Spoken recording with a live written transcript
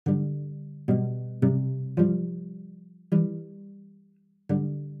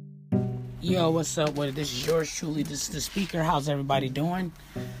Yo, what's up? This is yours truly. This is the speaker. How's everybody doing?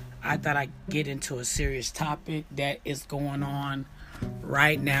 I thought I'd get into a serious topic that is going on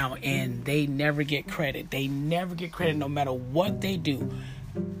right now, and they never get credit. They never get credit no matter what they do.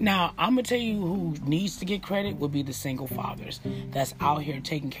 Now, I'm going to tell you who needs to get credit would be the single fathers that's out here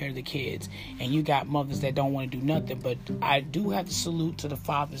taking care of the kids. And you got mothers that don't want to do nothing. But I do have to salute to the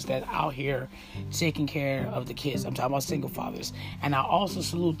fathers that are out here taking care of the kids. I'm talking about single fathers. And I also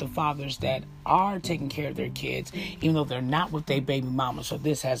salute the fathers that are taking care of their kids, even though they're not with their baby mama. So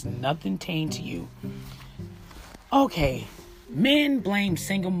this has nothing tainted to you. Okay, men blame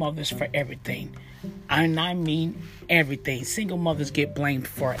single mothers for everything. And I mean everything. Single mothers get blamed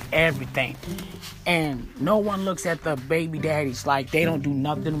for everything. And no one looks at the baby daddies like they don't do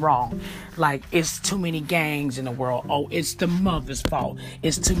nothing wrong. Like it's too many gangs in the world. Oh, it's the mother's fault.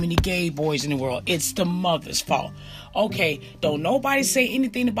 It's too many gay boys in the world. It's the mother's fault. Okay, don't nobody say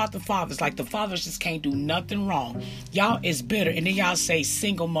anything about the fathers. Like the fathers just can't do nothing wrong. Y'all is bitter. And then y'all say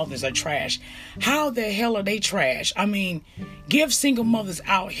single mothers are trash. How the hell are they trash? I mean, give single mothers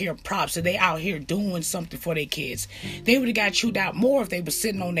out here props that they out here doing something for their kids. They would have got chewed out more if they were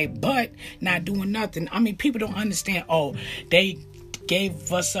sitting on their butt not doing nothing. I mean, people don't understand, oh, they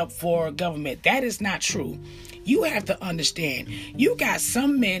gave us up for government. That is not true. You have to understand, you got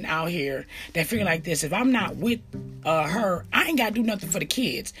some men out here that figure like this: if I'm not with her, I ain't got to do nothing for the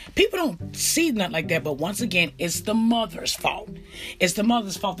kids. People don't see nothing like that, but once again, it's the mother's fault. It's the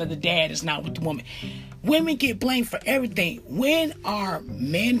mother's fault that the dad is not with the woman. Women get blamed for everything. When are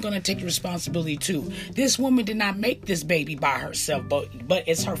men going to take responsibility too? This woman did not make this baby by herself, but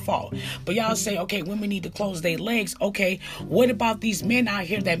it's her fault. But y'all say, okay, women need to close their legs. Okay, what about these men out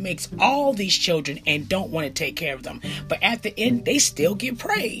here that makes all these children and don't want to take care of them? But at the end, they still get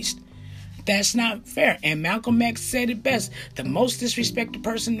praised. That's not fair. And Malcolm X said it best. The most disrespected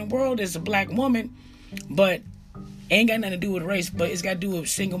person in the world is a black woman. But ain't got nothing to do with race, but it's got to do with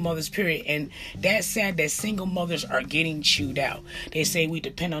single mothers, period. And that's sad that single mothers are getting chewed out. They say we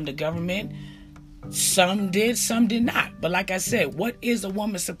depend on the government. Some did, some did not. But like I said, what is a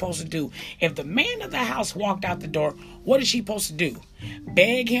woman supposed to do? If the man of the house walked out the door, what is she supposed to do?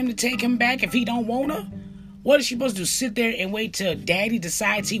 Beg him to take him back if he don't want her? What is she supposed to do? Sit there and wait till daddy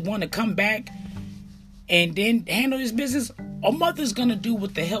decides he want to come back and then handle his business? A mother's going to do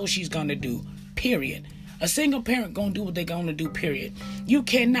what the hell she's going to do, period. A single parent gonna do what they gonna do, period. You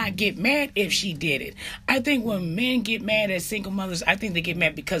cannot get mad if she did it. I think when men get mad at single mothers, I think they get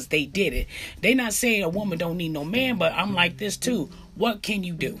mad because they did it. They not saying a woman don't need no man, but I'm like this too. What can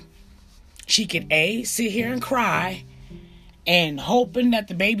you do? She can A, sit here and cry and hoping that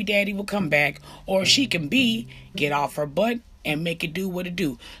the baby daddy will come back, or she can B, get off her butt and make it do what it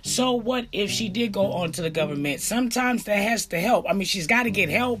do. So what if she did go on to the government? Sometimes that has to help. I mean, she's got to get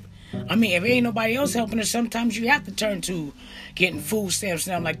help. I mean, if ain't nobody else helping her, sometimes you have to turn to getting food stamps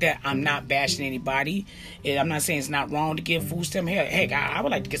and stuff like that. I'm not bashing anybody. I'm not saying it's not wrong to give food stamps. Heck, I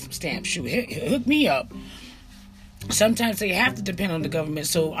would like to get some stamps. Shoot, hook me up. Sometimes they have to depend on the government.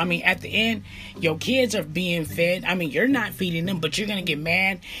 So, I mean, at the end, your kids are being fed. I mean, you're not feeding them, but you're going to get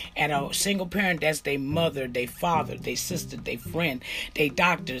mad at a single parent that's their mother, their father, their sister, their friend, their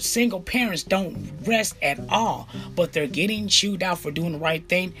doctor. Single parents don't rest at all, but they're getting chewed out for doing the right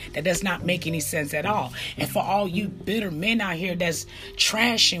thing. That does not make any sense at all. And for all you bitter men out here that's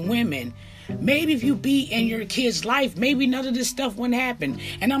trashing women, maybe if you be in your kid's life, maybe none of this stuff wouldn't happen.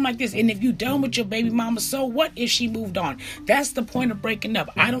 And I'm like this, and if you done with your baby mama, so what if she moved on? That's the point of breaking up.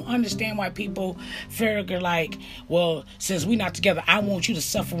 I don't understand why people figure like, well, since we're not together, I want you to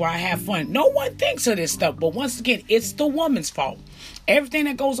suffer while I have fun. No one thinks of this stuff, but once again, it's the woman's fault. Everything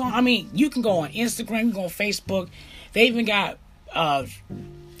that goes on, I mean, you can go on Instagram, you can go on Facebook. They even got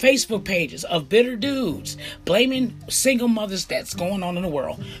Facebook pages of bitter dudes blaming single mothers that's going on in the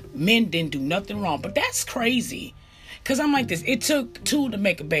world. Men didn't do nothing wrong, but that's crazy. Because I'm like this, it took two to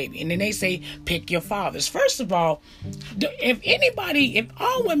make a baby. And then they say, pick your fathers. First of all, if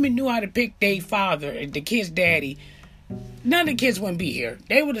all women knew how to pick their father, the kid's daddy, none of the kids wouldn't be here.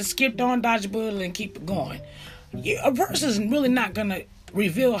 They would have skipped on, dodged a bullet, and keep it going. A person's really not going to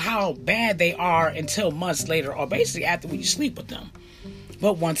reveal how bad they are until months later, or basically after you sleep with them.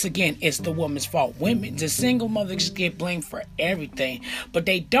 But once again, it's the woman's fault. Women, the single mothers get blamed for everything. But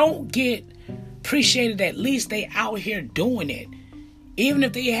they don't get appreciated. At least they out here doing it. Even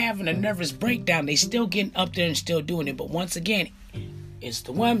if they having a nervous breakdown, they still getting up there and still doing it. But once again, it's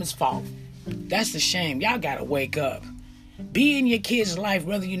the woman's fault. That's the shame. Y'all got to wake up. Be in your kid's life,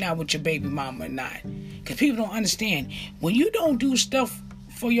 whether you're not with your baby mama or not. Because people don't understand. When you don't do stuff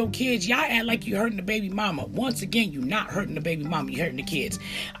for your kids, y'all act like you're hurting the baby mama. Once again, you're not hurting the baby mama. You're hurting the kids.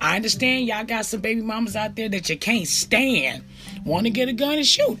 I understand y'all got some baby mamas out there that you can't stand. Want to get a gun and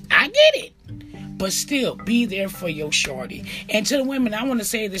shoot. I get it. But still, be there for your shorty. And to the women, I want to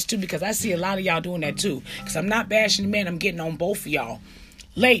say this too, because I see a lot of y'all doing that too. Because I'm not bashing the men. I'm getting on both of y'all.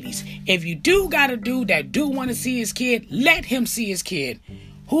 Ladies, if you do got a dude that do want to see his kid, let him see his kid.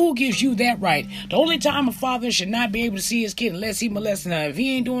 Who gives you that right? The only time a father should not be able to see his kid unless he molesting her. If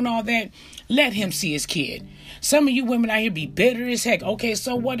he ain't doing all that, let him see his kid. Some of you women out here be bitter as heck. Okay,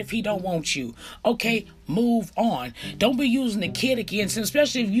 so what if he don't want you? Okay, move on. Don't be using the kid against him,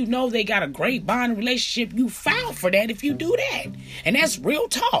 especially if you know they got a great bonding relationship. You foul for that if you do that. And that's real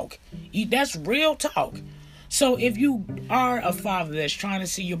talk. That's real talk. So if you are a father that's trying to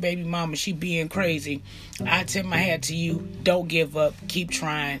see your baby mama, she being crazy, I tip my hat to you. Don't give up. Keep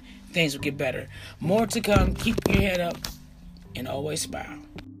trying. Things will get better. More to come. Keep your head up and always smile.